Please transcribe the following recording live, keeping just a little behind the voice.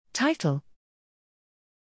Title: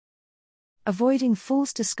 Avoiding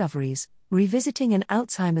False Discoveries, Revisiting an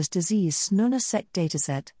Alzheimer's Disease snRNA-Seq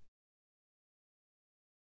Dataset.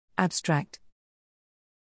 Abstract: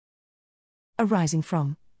 Arising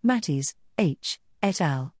from Mattis, H. et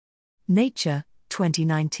al. Nature,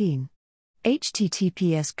 2019.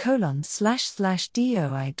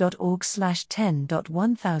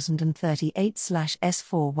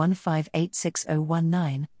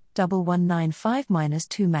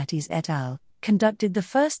 Mattis et al. Conducted the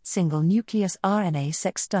first single-nucleus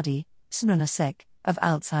RNA-Seq study, snRNA-Seq, of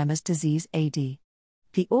Alzheimer's disease AD.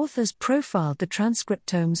 The authors profiled the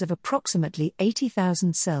transcriptomes of approximately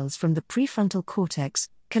 80,000 cells from the prefrontal cortex,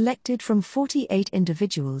 collected from 48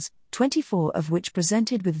 individuals, 24 of which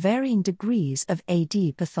presented with varying degrees of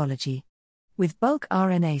AD pathology. With bulk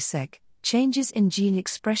RNA-Seq, changes in gene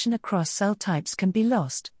expression across cell types can be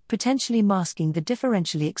lost, potentially masking the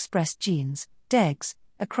differentially expressed genes, DEGs,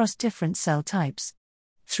 across different cell types.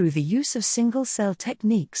 Through the use of single-cell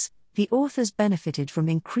techniques, the authors benefited from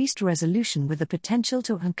increased resolution with the potential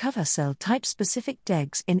to uncover cell type-specific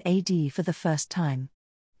DEGs in AD for the first time.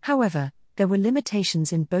 However, there were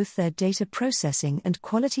limitations in both their data processing and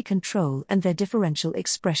quality control and their differential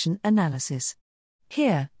expression analysis.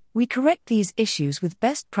 Here, we correct these issues with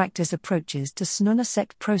best practice approaches to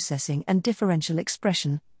snRNA-Seq processing and differential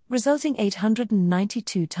expression, resulting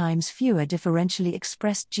 892 times fewer differentially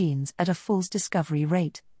expressed genes at a false discovery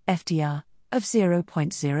rate, FDR, of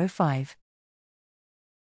 0.05.